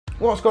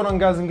What's going on,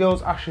 guys and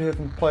girls? Asher here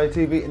from Player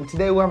TV, and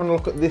today we're having a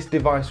look at this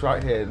device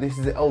right here. This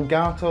is the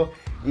Elgato,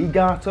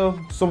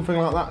 something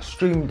like that,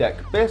 Stream Deck.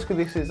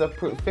 Basically, this is a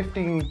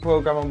 15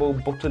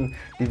 programmable button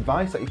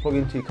device that you plug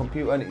into your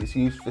computer and it's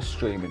used for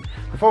streaming.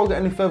 Before we get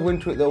any further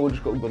into it though, we'll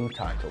just go to the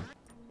title.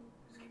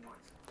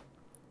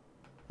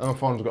 And my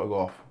phone's got to go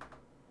off.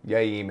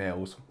 Yay,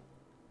 emails.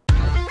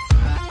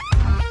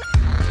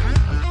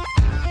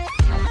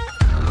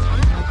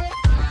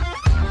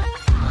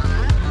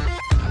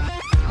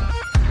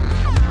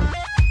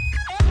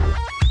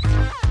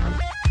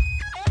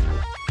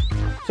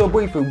 So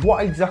briefly,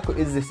 what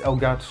exactly is this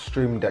Elgato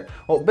Stream Deck?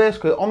 Well,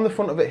 basically, on the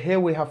front of it here,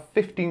 we have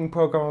 15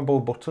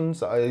 programmable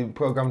buttons that are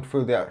programmed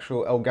through the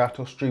actual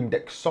Elgato Stream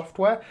Deck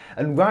software,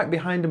 and right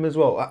behind them as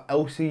well are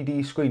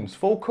LCD screens,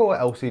 full colour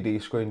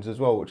LCD screens as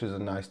well, which is a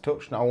nice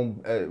touch. Now,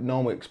 I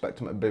normally expect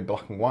them to be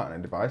black and white on a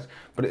device,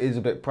 but it is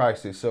a bit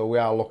pricey, so we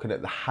are looking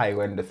at the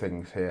higher end of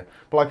things here.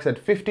 But like I said,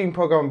 15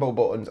 programmable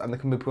buttons, and they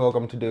can be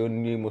programmed to do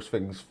numerous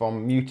things,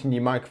 from muting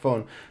your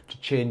microphone,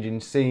 to changing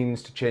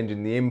scenes, to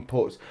changing the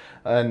inputs,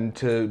 and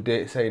to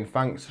saying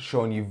thanks,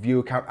 showing you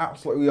view count,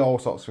 absolutely all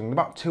sorts of things.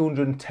 About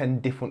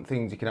 210 different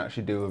things you can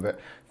actually do with it,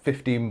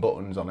 15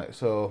 buttons on it,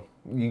 so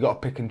you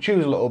got to pick and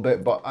choose a little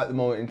bit, but at the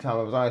moment in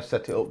time, as I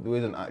set it up, there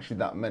isn't actually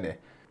that many.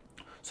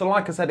 So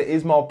like I said, it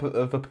is more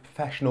of a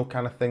professional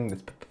kind of thing.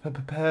 It's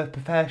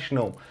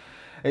professional.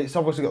 It's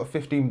obviously got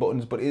 15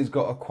 buttons, but it has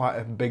got quite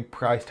a big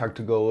price tag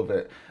to go with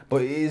it.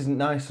 But it is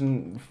nice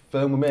and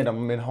firmly made. I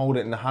mean, hold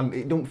it in the hand,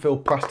 it don't feel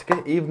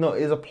plasticky. Even though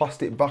it is a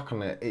plastic back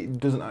on it, it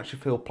doesn't actually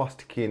feel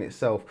plasticky in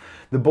itself.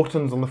 The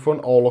buttons on the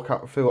front all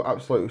feel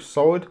absolutely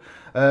solid.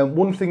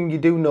 One thing you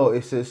do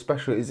notice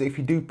especially is if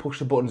you do push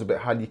the buttons a bit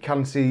hard, you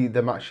can see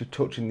them actually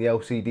touching the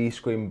LCD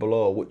screen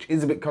below, which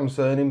is a bit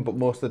concerning, but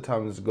most of the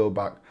time they go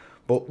back.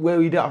 But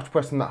where you don't have to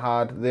press them that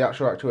hard, the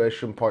actual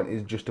actuation point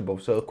is just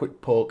above, so a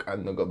quick poke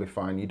and they're going to be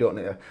fine. You don't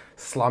need to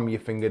slam your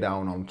finger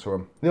down onto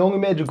them. The only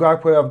major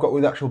gripe I've got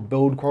with the actual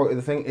build quality of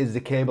the thing is the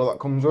cable that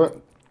comes with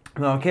it.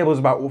 Now, the cable is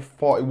about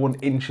 41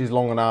 inches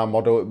long on our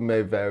model. It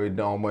may vary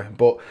normally,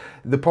 but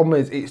the problem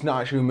is it's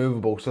not actually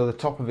removable, so the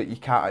top of it you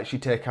can't actually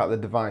take out the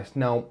device.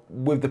 Now,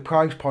 with the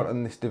price point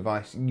on this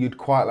device, you'd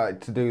quite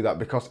like to do that,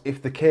 because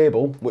if the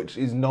cable, which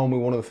is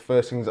normally one of the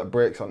first things that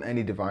breaks on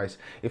any device,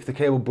 if the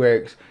cable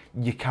breaks,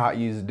 you can't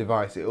use the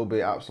device. It'll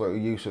be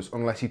absolutely useless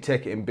unless you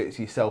take it in bits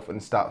yourself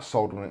and start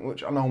soldering it,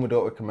 which I normally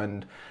don't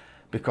recommend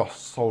because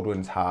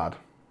soldering's hard.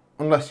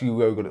 Unless you're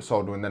really good at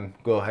soldering, then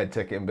go ahead,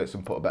 take it in bits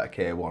and put a better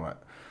cable on it.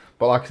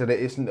 But like I said, it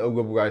isn't a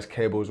rubberized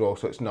cable as well,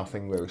 so it's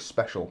nothing really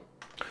special.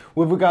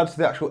 With regards to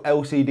the actual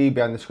LCD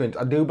behind the screens,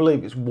 I do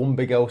believe it's one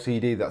big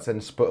LCD that's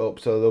then split up,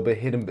 so there'll be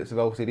hidden bits of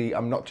LCD.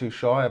 I'm not too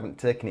sure, I haven't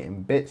taken it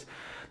in bits.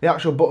 The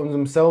actual buttons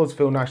themselves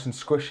feel nice and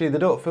squishy. They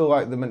don't feel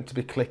like they're meant to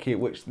be clicky,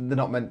 which they're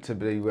not meant to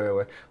be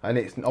really. And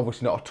it's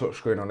obviously not a touch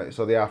screen on it,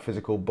 so they are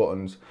physical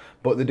buttons.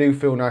 But they do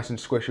feel nice and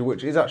squishy,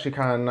 which is actually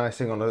kind of a nice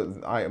thing on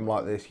an item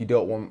like this. You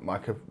don't want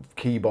like a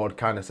keyboard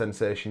kind of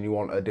sensation, you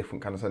want a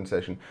different kind of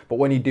sensation. But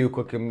when you do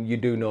click them, you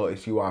do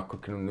notice you are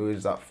clicking them. There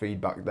is that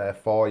feedback there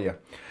for you.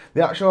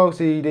 The actual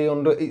LCD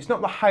under, it's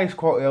not the highest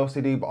quality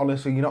LCD, but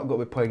honestly, you're not going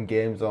to be playing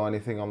games or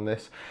anything on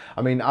this.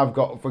 I mean, I've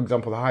got, for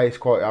example, the highest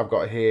quality I've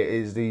got here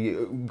is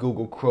the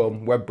Google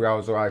Chrome web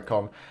browser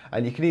icon,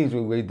 and you can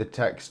easily read the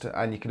text,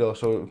 and you can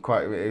also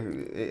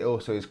it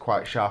also is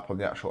quite sharp on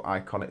the actual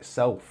icon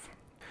itself.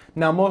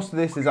 Now, most of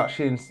this is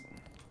actually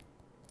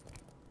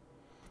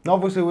now,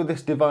 obviously with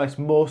this device,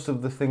 most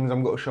of the things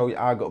I'm going to show you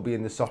are going to be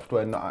in the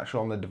software, not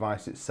actually on the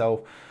device itself.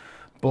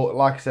 But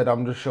like I said,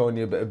 I'm just showing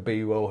you a bit of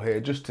B-roll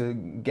here, just to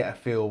get a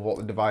feel of what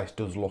the device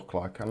does look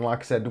like. And like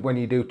I said, when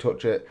you do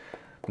touch it,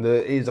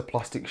 there is a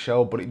plastic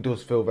shell, but it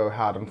does feel very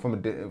hard, and from a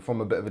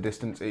bit of a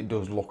distance, it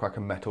does look like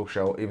a metal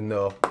shell, even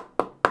though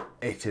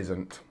it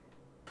isn't.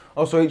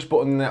 Also, each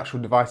button in the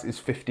actual device is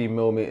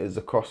 15mm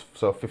across,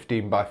 so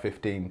 15 by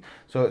 15.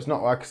 So it's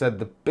not, like I said,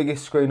 the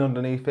biggest screen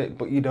underneath it,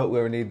 but you don't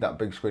really need that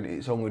big screen.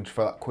 It's only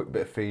for that quick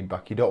bit of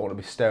feedback. You don't want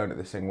to be staring at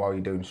this thing while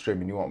you're doing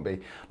streaming. You want to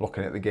be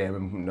looking at the game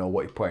and know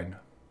what you're playing.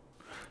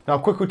 Now,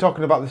 quickly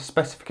talking about the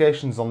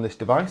specifications on this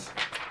device.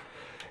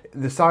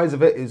 The size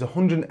of it is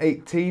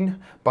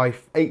 118 by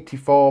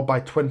 84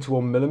 by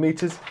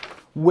 21mm.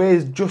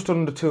 Weighs just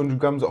under 200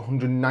 grams at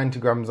 190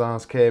 grams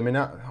ours came in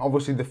at.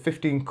 Obviously the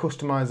 15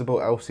 customizable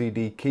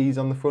LCD keys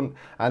on the front,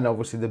 and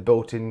obviously the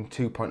built-in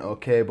 2.0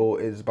 cable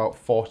is about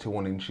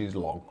 41 inches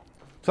long.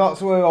 So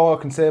that's really all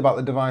I can say about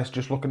the device,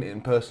 just looking at it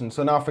in person.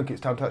 So now I think it's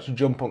time to actually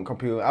jump on the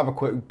computer, have a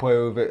quick play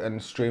with it and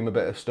stream a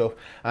bit of stuff,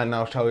 and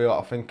I'll tell you what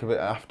I think of it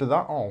after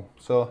that all.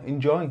 So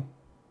enjoy.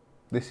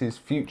 This is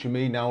future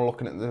me now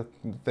looking at the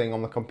thing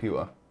on the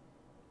computer.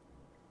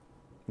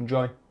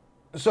 Enjoy.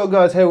 So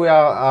guys, here we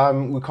are.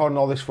 I'm recording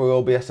all this for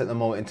OBS at the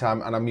moment in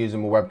time, and I'm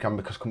using my webcam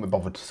because I couldn't be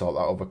bothered to sort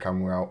that other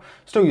camera out.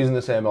 Still using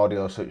the same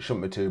audio, so it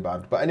shouldn't be too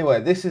bad. But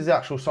anyway, this is the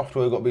actual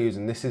software we've got to be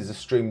using. This is the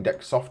Stream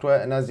Deck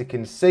software, and as you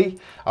can see,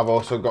 I've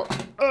also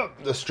got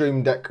the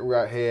Stream Deck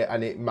right here,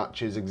 and it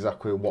matches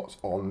exactly what's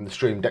on the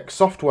Stream Deck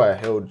software.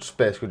 He'll just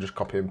basically just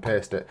copy and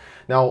paste it.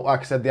 Now,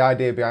 like I said, the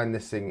idea behind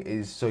this thing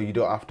is so you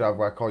don't have to have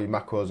like all your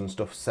macros and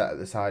stuff set at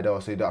the side,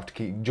 or so you don't have to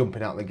keep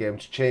jumping out of the game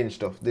to change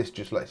stuff. This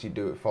just lets you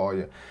do it for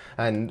you.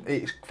 And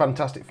it's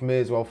fantastic for me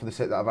as well for the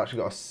sake that I've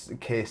actually got a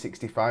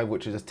K65,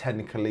 which is a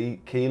technically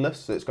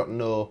keyless, so it's got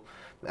no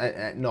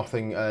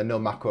no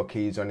macro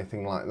keys or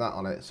anything like that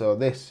on it. So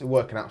this is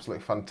working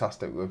absolutely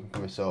fantastic with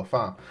me so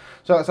far.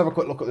 So let's have a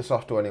quick look at the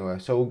software anyway.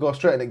 So we'll go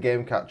straight into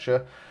Game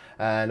Catcher.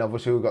 And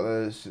obviously we've got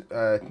this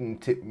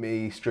tip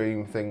me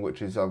stream thing,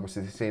 which is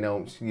obviously the scene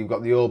out. You've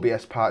got the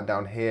OBS part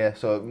down here.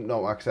 So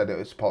no, like I said,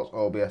 it supports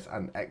OBS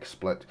and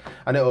Xsplit,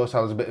 and it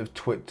also has a bit of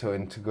Twitter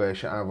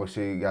integration. And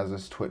obviously it has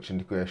this Twitch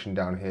integration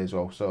down here as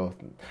well. So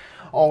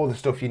all the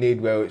stuff you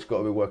need where it's got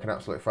to be working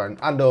absolutely fine.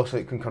 And also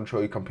it can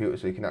control your computer,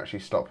 so you can actually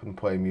stop and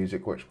play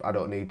music, which I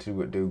don't need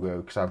to do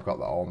because I've got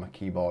that on my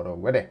keyboard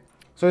already.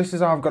 So this is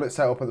how I've got it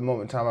set up at the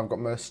moment in time. I've got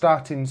my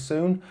starting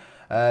soon,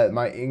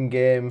 my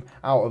in-game,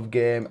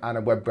 out-of-game, and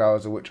a web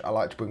browser, which I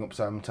like to bring up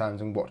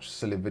sometimes and watch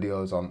silly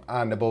videos on.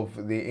 And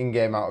above the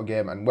in-game,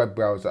 out-of-game, and web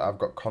browser, I've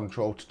got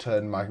control to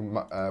turn my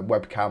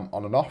webcam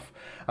on and off.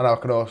 And I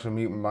can also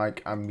mute my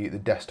mic and mute the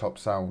desktop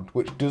sound,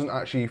 which doesn't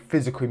actually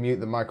physically mute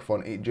the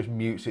microphone, it just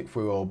mutes it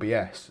through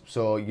OBS.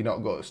 So you're not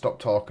got to stop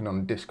talking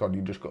on Discord,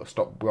 you just got to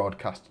stop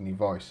broadcasting your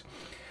voice.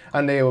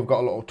 And here we've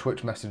got a little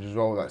Twitch message as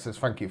well that says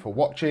thank you for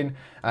watching.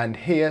 And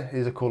here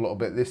is a cool little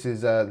bit. This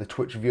is the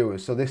Twitch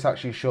viewers. So this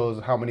actually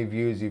shows how many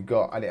views you've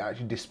got, and it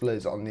actually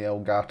displays it on the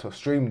Elgato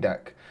Stream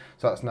Deck.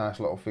 So that's a nice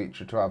little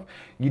feature to have.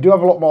 You do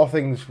have a lot more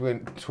things for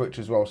Twitch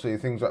as well. So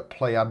things like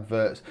play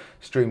adverts,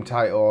 stream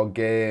title or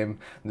game,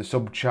 the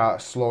sub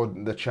chat, slow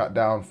the chat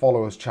down,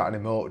 followers chat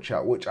and emote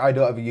chat, which I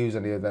don't ever use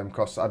any of them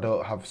because I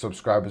don't have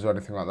subscribers or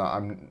anything like that.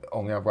 I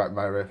only have like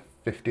my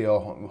 50 or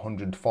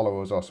 100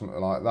 followers or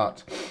something like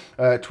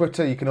that.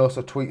 Twitter, you can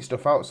also tweet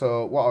stuff out.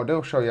 So what I'll do,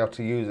 I'll show you how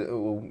to use it.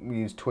 We'll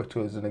use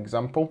Twitter as an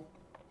example.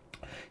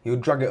 You'll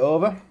drag it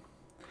over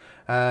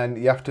and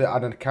you have to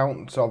add an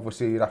account. So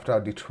obviously you'd have to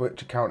add your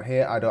Twitch account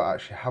here. I don't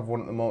actually have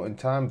one at the moment in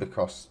time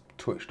because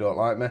Twitch don't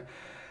like me.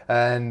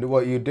 And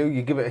what you do,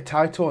 you give it a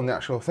title and the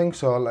actual thing.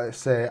 So let's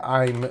say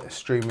I'm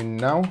streaming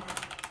now.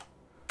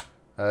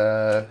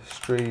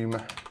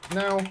 Stream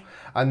now,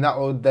 and that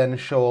will then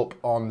show up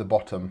on the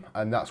bottom,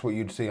 and that's what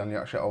you'd see on the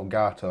actual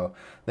Elgato.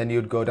 Then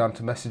you'd go down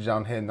to message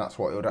down here, and that's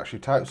what it would actually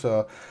type.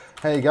 So,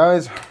 hey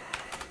guys,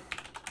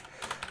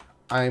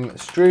 I'm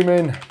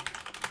streaming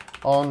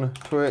on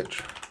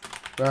Twitch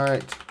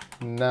right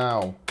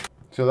now.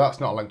 So that's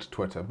not a link to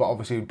Twitter, but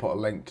obviously you'd put a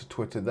link to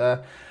Twitter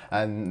there,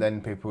 and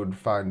then people would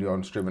find you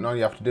on stream. And all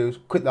you have to do is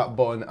click that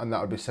button, and that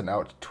would be sent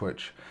out to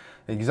Twitch.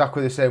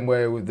 Exactly the same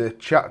way with the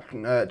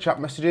chat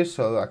messages.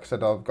 So like I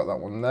said, I've got that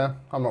one there.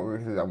 I'm not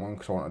really doing that one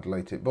because I want to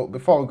delete it. But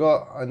before we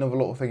go, another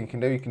little thing you can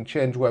do, you can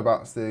change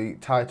whereabouts the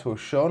title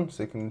is shown.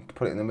 So you can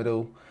put it in the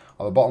middle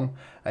or the bottom.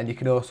 And you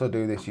can also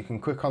do this. You can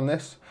click on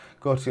this,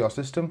 go to your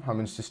system. I'm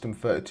in system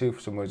 32 for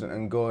some reason,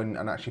 and go in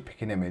and actually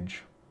pick an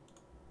image.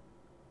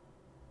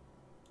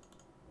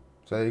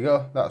 So there you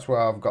go, that's where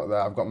I've got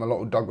there. I've got my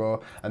little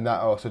doggo, and that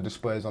also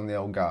displays on the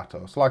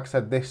Elgato. So like I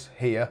said, this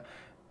here,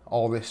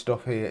 all this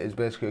stuff here is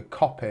basically a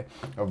copy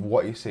of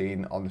what you're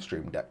seeing on the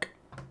Stream Deck.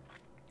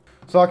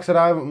 So like I said,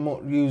 I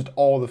haven't used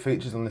all the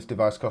features on this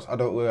device because I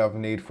don't really have a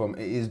need for them.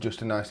 It is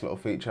just a nice little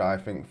feature, I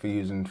think, for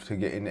using to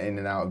get in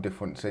and out of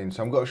different scenes.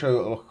 So I'm going to show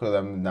you a look at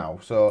them now.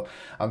 So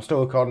I'm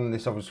still recording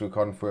this, obviously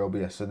recording for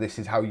OBS. So this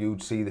is how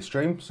you'd see the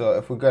stream. So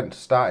if we're going to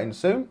starting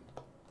soon,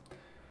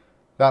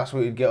 that's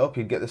what you'd get up.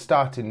 You'd get the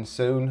starting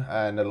soon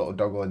and a little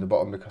doggo in the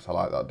bottom because I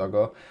like that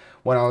doggo.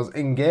 When I was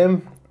in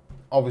game,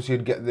 obviously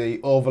you'd get the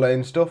overlay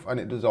and stuff, and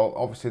it does all,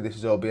 obviously this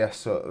is OBS,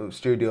 so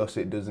Studio, so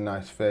it does the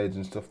nice fades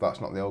and stuff.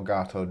 That's not the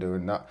Elgato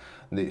doing that,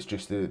 it's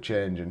just the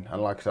changing.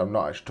 And like I said, I'm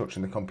not actually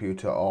touching the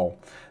computer at all.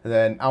 And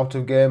then out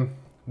of game,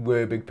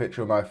 really big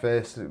picture of my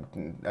face,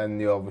 and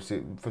you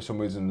obviously, for some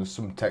reason, there's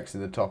some text in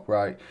the top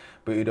right,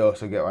 but you'd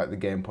also get like the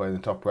gameplay in the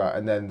top right.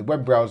 And then the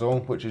web browser,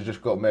 which has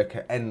just got to make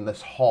an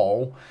endless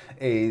haul,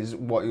 is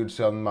what you'd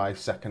see on my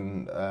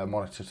second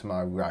monitor to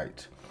my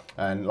right.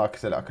 And like I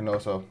said, I can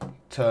also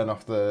turn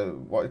off the,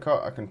 what you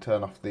call it, I can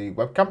turn off the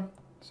webcam.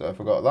 So if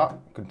I got that,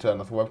 I can turn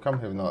off the webcam,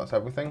 even though that's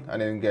everything.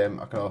 And in game,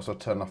 I can also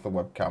turn off the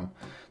webcam.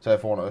 So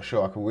if I wanted to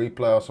show like a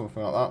replay or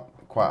something like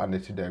that, quite handy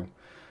to do.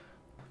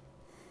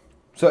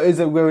 So it is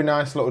a really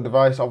nice little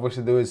device.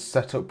 Obviously there is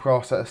setup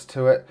process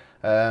to it.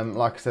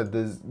 Like I said,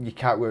 you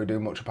can't really do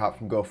much apart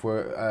from go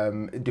for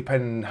it.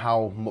 Depending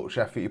how much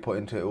effort you put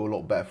into it, it will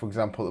look better. For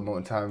example, at the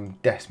moment in time,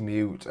 desk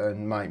mute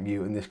and mic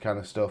mute and this kind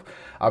of stuff,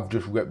 I've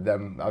just ripped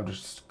them, I've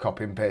just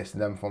copy and pasted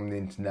them from the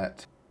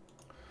internet.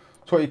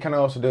 So what you can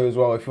also do as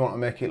well, if you want to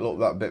make it look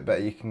that bit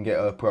better, you can get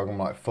a program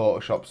like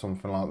Photoshop,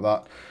 something like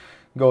that.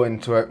 Go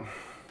into it,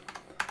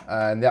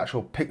 and the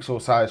actual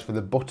pixel size for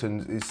the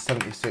buttons is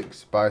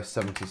 76 by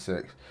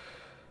 76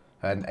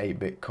 and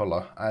 8-bit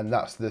colour, and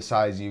that's the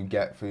size you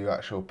get for your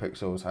actual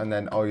pixels. And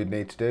then all you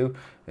need to do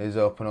is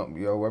open up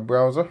your web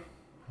browser,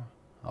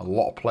 a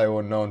lot of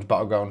PlayerUnknown's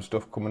Battleground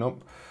stuff coming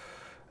up,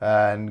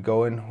 and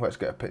go in. Let's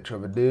get a picture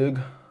of a dog.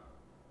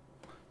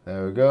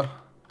 There we go,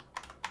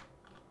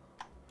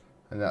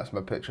 and that's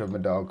my picture of my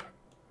dog,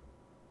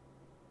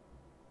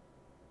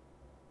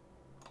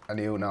 and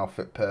he'll now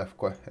fit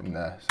perfectly in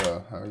there.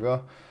 So there we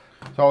go.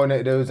 So all we need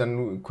to do is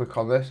then click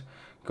on this,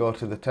 go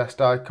to the test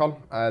icon,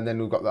 and then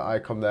we've got that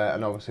icon there,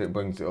 and obviously it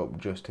brings it up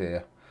just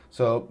here.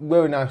 So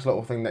really nice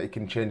little thing that you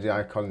can change the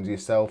icons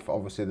yourself.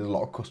 Obviously there's a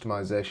lot of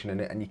customization in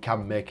it, and you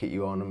can make it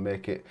your own and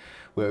make it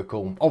really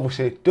cool.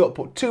 Obviously don't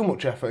put too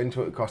much effort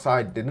into it, because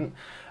I didn't,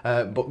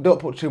 but don't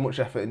put too much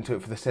effort into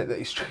it for the sake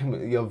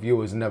that your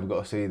viewers are never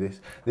got to see this.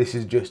 This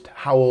is just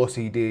how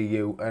OCD are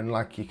you, and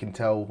like you can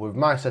tell with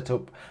my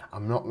setup,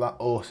 I'm not that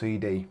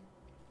OCD.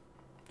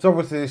 So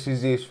obviously this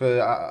is used for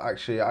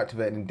actually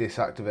activating and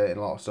deactivating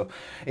a lot of stuff.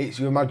 It's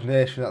your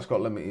imagination that's got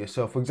to limit you.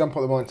 So for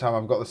example, at the moment in time,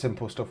 I've got the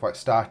simple stuff like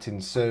starting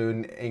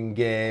soon,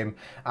 in-game,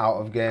 out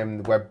of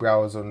game, the web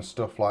browser and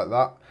stuff like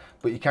that.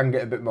 But you can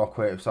get a bit more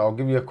creative. So I'll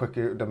give you a quick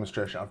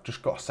demonstration. I've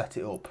just got to set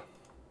it up.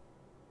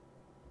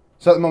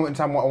 So at the moment in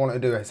time, what I want to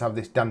do is have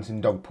this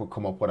dancing dog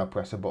come up when I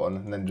press a button,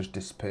 and then just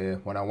disappear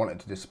when I want it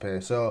to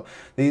disappear. So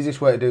the easiest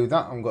way to do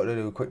that, I'm going to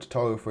do a quick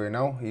tutorial for you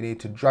now. You need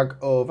to drag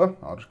over.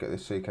 I'll just get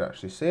this so you can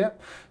actually see it.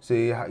 So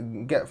you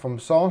get from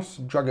source,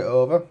 drag it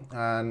over,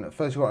 and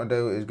first you want to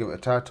do is give it a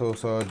title,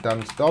 so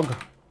dance dog.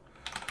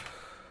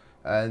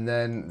 And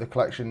then the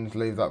collections,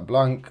 leave that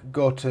blank.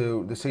 Go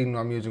to the scene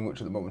I'm using,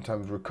 which at the moment in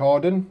time is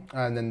recording,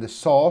 and then the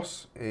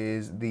source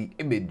is the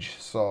image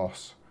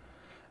source.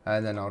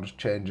 And then I'll just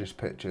change this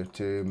picture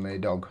to my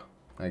dog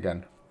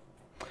again.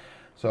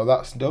 So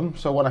that's done.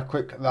 So when I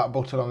click that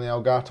button on the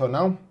Elgato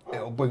now,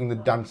 it'll bring the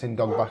dancing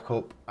dog back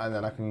up, and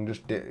then I can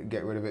just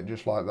get rid of it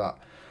just like that.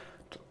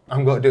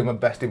 I'm going to do my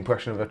best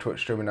impression of a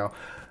Twitch streamer now.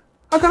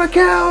 I got a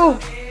kill!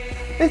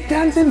 It's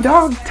dancing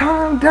dog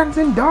time,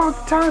 dancing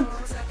dog time.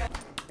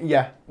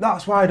 Yeah,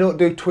 that's why I don't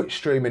do Twitch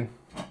streaming.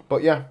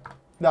 But yeah,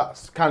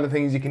 that's kind of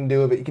things you can do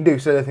with it. You can do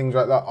silly things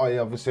like that, or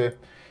obviously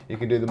you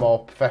can do the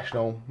more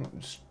professional,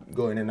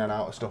 going in and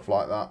out of stuff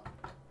like that.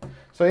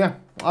 So yeah,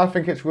 I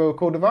think it's a real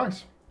cool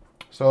device.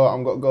 So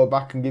I'm going to go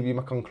back and give you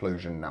my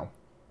conclusion now.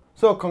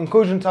 So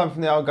conclusion time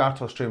from the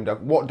Elgato Stream Deck.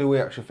 What do we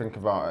actually think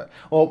about it?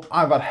 Well,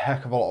 I've had a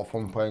heck of a lot of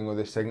fun playing with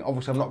this thing.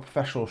 Obviously I'm not a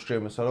professional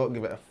streamer, so I don't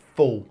give it a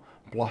full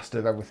blast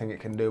of everything it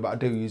can do, but I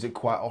do use it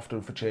quite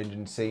often for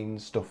changing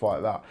scenes, stuff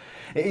like that.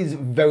 It is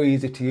very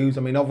easy to use.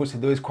 I mean, obviously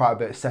there is quite a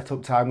bit of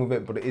setup time with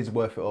it, but it is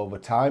worth it over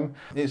time.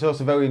 It's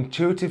also very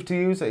intuitive to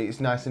use. It's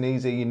nice and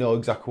easy. You know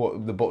exactly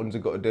what the buttons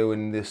have got to do,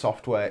 and the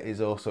software is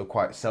also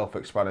quite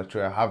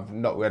self-explanatory. I have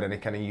not read any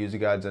kind of user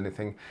guides or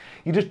anything.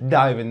 You just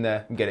dive in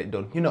there and get it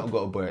done. You're not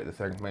going to break the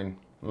thing, I mean,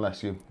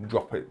 unless you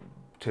drop it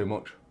too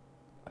much.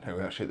 Here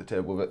we actually at the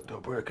table with it,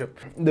 don't break it.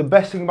 The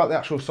best thing about the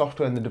actual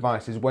software and the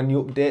device is when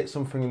you update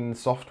something in the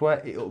software,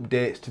 it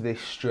updates to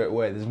this straight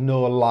away. There's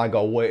no lag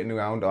or waiting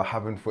around or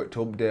having for it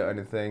to update or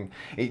anything.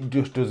 It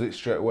just does it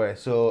straight away.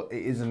 So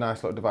it is a nice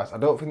little device. I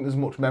don't think there's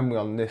much memory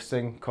on this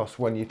thing, because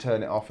when you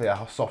turn it off,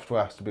 yeah,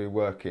 software has to be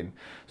working.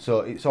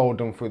 So it's all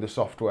done through the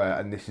software,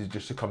 and this is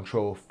just a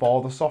control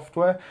for the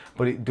software,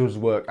 but it does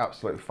work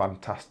absolutely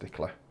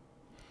fantastically.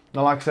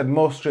 Now, like I said,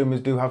 most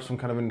streamers do have some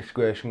kind of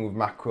integration with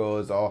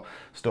macros or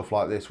stuff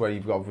like this, where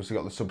you've obviously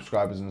got the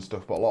subscribers and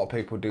stuff, but a lot of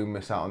people do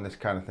miss out on this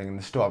kind of thing, and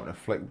they're still having to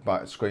flick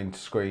back screen to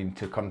screen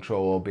to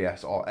control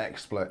OBS or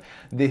Xsplit.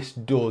 This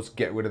does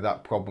get rid of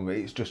that problem.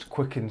 It's just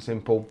quick and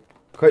simple.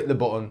 Click the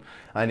button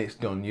and it's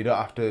done. You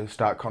don't have to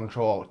start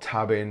control,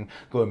 tabbing,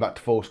 going back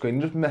to full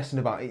screen, just messing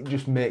about. It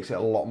just makes it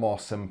a lot more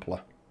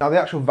simpler. Now, the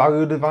actual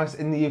value of the device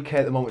in the UK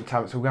at the moment in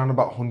time, it's around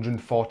about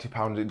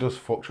 £140. It does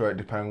fluctuate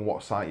depending on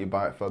what site you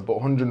buy it for, but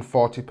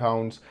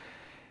 £140.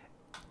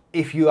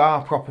 If you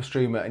are a proper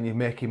streamer and you're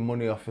making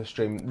money off a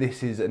stream,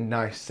 this is a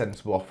nice,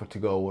 sensible offer to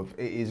go with.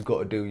 It is got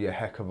to do you a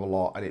heck of a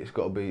lot, and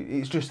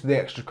it's just the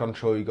extra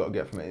control you got to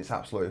get from it. It's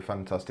absolutely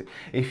fantastic.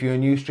 If you're a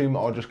new streamer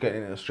or just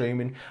getting into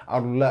streaming,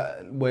 I'd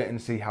wait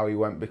and see how you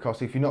went,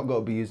 because if you're not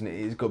going to be using it,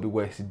 it's going to be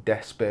wasted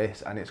desk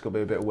space, and it's going to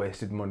be a bit of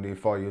wasted money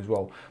for you as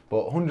well.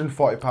 But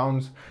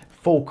 £140,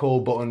 full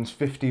core buttons,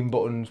 15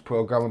 buttons,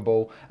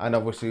 programmable, and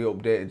obviously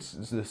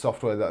updated. The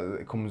software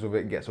that comes with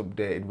it gets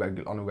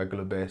updated on a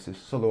regular basis,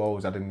 so they're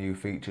always adding new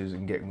features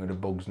and getting rid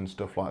of bugs and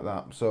stuff like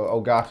that. So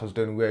Elgato's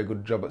doing a really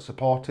good job at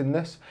supporting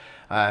this,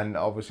 and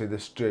obviously the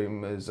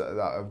streamers that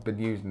have been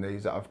using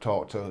these that I've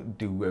talked to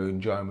do really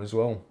enjoy them as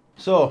well.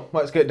 So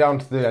let's get down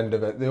to the end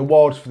of it. The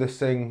awards for this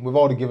thing, we've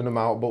already given them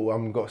out, but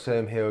I'm going to say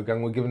them here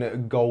again. We're giving it a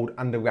gold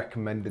and a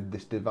recommended,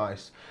 this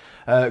device.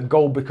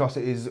 Gold because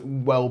it is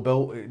well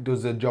built, it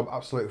does the job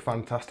absolutely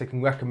fantastic,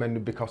 and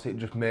recommended because it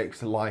just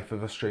makes the life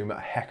of a streamer a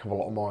heck of a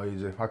lot more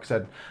easy. Like I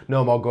said,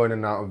 no more going in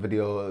and out of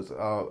videos,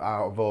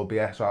 out of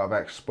OBS or out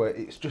of Xsplit.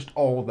 It's just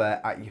all there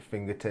at your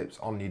fingertips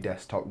on your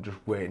desktop, just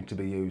waiting to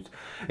be used.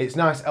 It's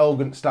nice,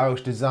 elegant,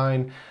 stylish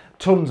design.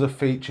 Tons of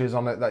features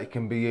on it that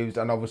can be used,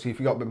 and obviously if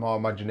you've got a bit more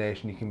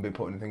imagination you can be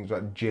putting things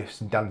like GIFs,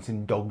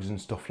 dancing dogs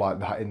and stuff like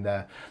that in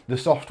there. The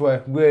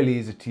software, really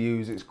easy to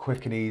use, it's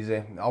quick and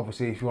easy.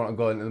 Obviously if you want to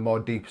go into the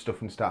more deep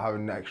stuff and start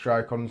having extra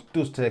icons, it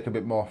does take a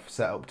bit more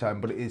setup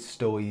time, but it is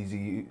still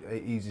easy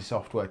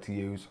software to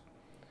use.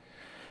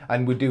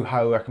 And we do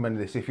highly recommend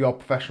this. If you're a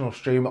professional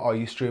streamer or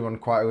you stream on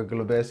quite a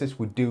regular basis,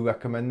 we do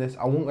recommend this.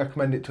 I won't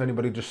recommend it to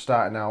anybody just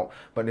starting out,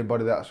 but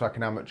anybody that's like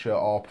an amateur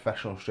or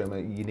professional streamer,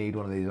 you need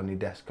one of these on your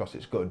desk because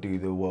it's got to do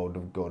the world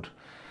of good.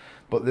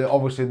 But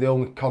obviously the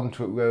only con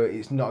to it where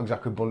it's not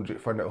exactly budget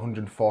friendly at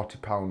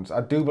 £140. I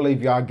do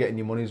believe you are getting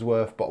your money's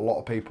worth, but a lot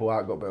of people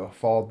aren't going to be able to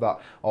afford that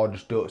or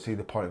just don't see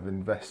the point of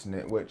investing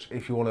it, which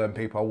if you're one of them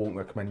people, I won't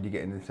recommend you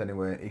getting this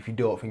anyway. If you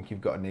don't think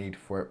you've got a need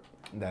for it,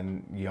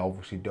 then you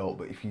obviously don't,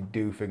 but if you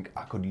do think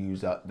I could use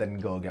that, then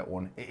go get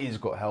one. It is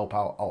going to help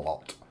out a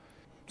lot.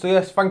 So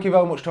yes, thank you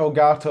very much to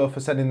Elgato for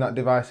sending that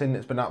device in.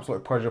 It's been an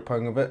absolute pleasure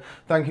playing with it.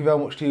 Thank you very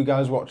much to you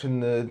guys watching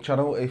the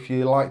channel. If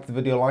you liked the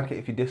video, like it.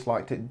 If you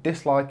disliked it,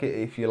 dislike it.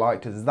 If you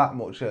liked us that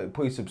much,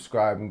 please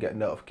subscribe and get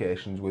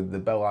notifications with the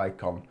bell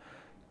icon.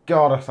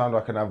 God, I sound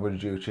like an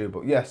average YouTuber,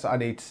 but yes, I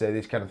need to say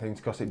these kind of things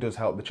because it does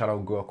help the channel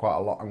grow quite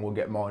a lot, and we'll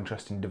get more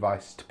interesting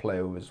devices to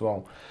play with as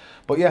well.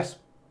 But yes,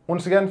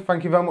 once again,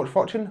 thank you very much for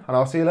watching, and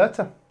I'll see you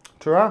later.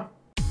 Ta-ra!